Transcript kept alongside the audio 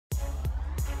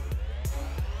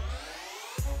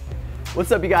What's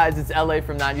up, you guys? It's LA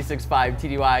from 96.5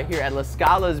 TDY here at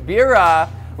Scala Birra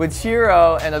with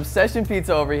Ciro and Obsession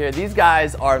Pizza over here. These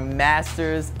guys are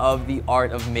masters of the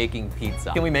art of making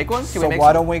pizza. Can we make one? So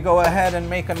why don't we go ahead and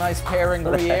make a nice pairing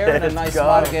Gruyere and a nice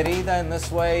margherita, and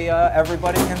this way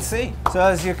everybody can see. So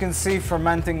as you can see,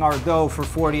 fermenting our dough for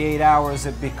 48 hours,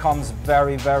 it becomes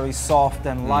very, very soft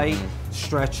and light,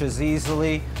 stretches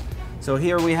easily. So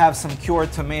here we have some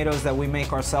cured tomatoes that we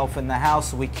make ourselves in the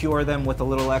house. We cure them with a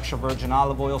little extra virgin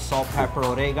olive oil, salt, pepper,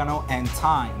 oregano, and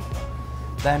thyme.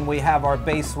 Then we have our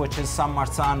base, which is San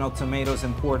Marzano tomatoes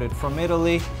imported from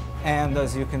Italy. And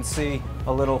as you can see,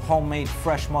 a little homemade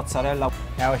fresh mozzarella.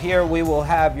 Now here we will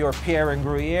have your Pierre and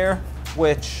Gruyere,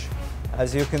 which,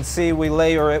 as you can see, we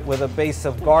layer it with a base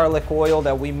of garlic oil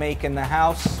that we make in the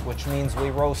house, which means we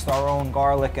roast our own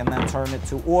garlic and then turn it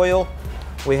to oil.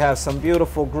 We have some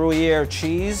beautiful Gruyere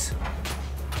cheese,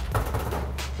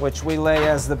 which we lay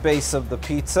as the base of the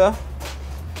pizza.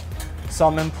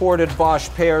 Some imported Bosch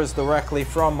pears directly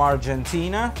from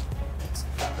Argentina.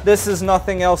 This is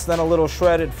nothing else than a little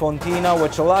shredded fontina,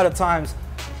 which a lot of times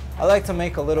I like to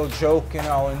make a little joke, you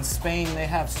know, in Spain they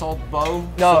have salt bow.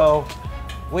 No. So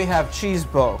we have cheese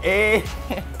bow.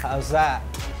 How's that?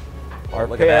 Our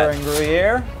pear and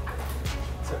Gruyere.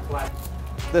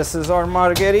 This is our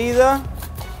margherita.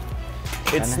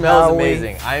 It smells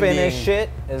amazing. Finish it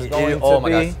is going to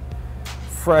be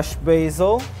fresh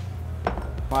basil.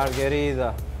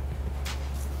 Margherita.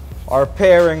 Our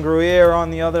pear and Gruyere,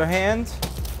 on the other hand,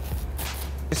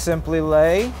 we simply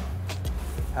lay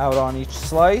out on each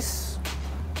slice.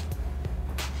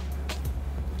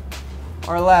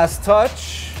 Our last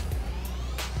touch,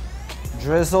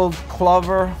 drizzled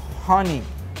clover honey.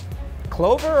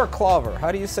 Clover or clover?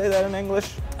 How do you say that in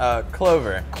English?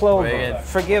 Clover. Clover.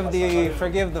 Forgive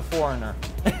the foreigner.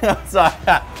 Sorry.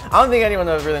 I don't think anyone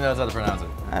really knows how to pronounce it.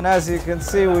 And as you can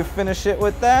see, we finish it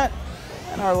with that.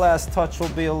 And our last touch will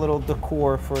be a little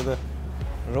decor for the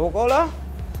rucola.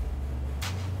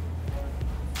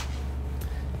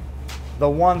 The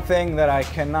one thing that I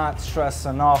cannot stress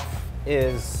enough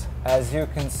is, as you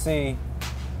can see,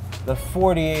 the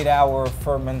 48-hour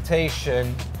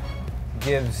fermentation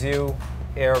gives you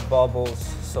air bubbles,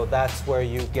 so that's where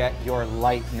you get your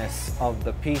lightness of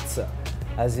the pizza.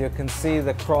 As you can see,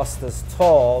 the crust is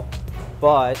tall,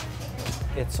 but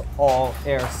it's all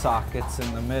air sockets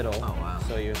in the middle. Oh, wow.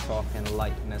 So you're talking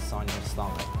lightness on your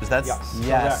stomach. Is that?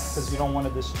 Yes. Because you don't want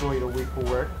to destroy the week of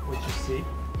work, which you see.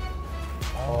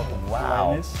 Oh, wow.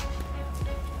 Lightness.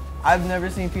 I've never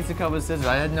seen pizza cut with scissors.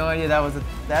 I had no idea that was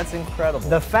that's incredible.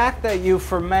 The fact that you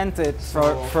ferment it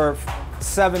for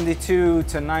 72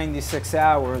 to 96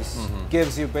 hours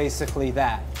gives you basically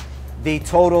that. The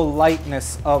total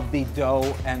lightness of the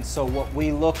dough. And so what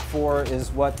we look for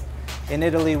is what in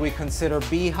Italy we consider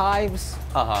beehives,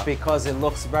 because it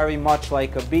looks very much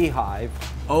like a beehive.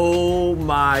 Oh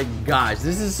my gosh,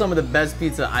 this is some of the best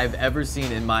pizza I've ever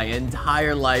seen in my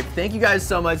entire life. Thank you guys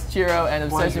so much, Ciro and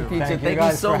Obsession Pizza. Thank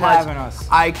you so much. Having us.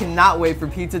 I cannot wait for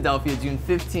Pizzadelphia, June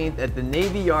 15th at the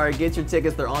Navy Yard. Get your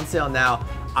tickets, they're on sale now.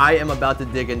 I am about to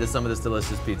dig into some of this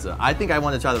delicious pizza. I think I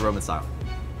want to try the Roman style.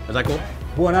 Is that cool?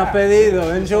 Buon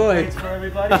appetito, enjoy. Thanks for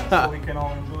everybody, so we can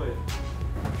all enjoy it.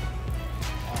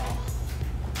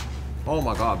 Oh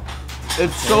my God.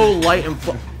 It's so light and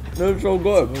it's so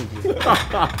good.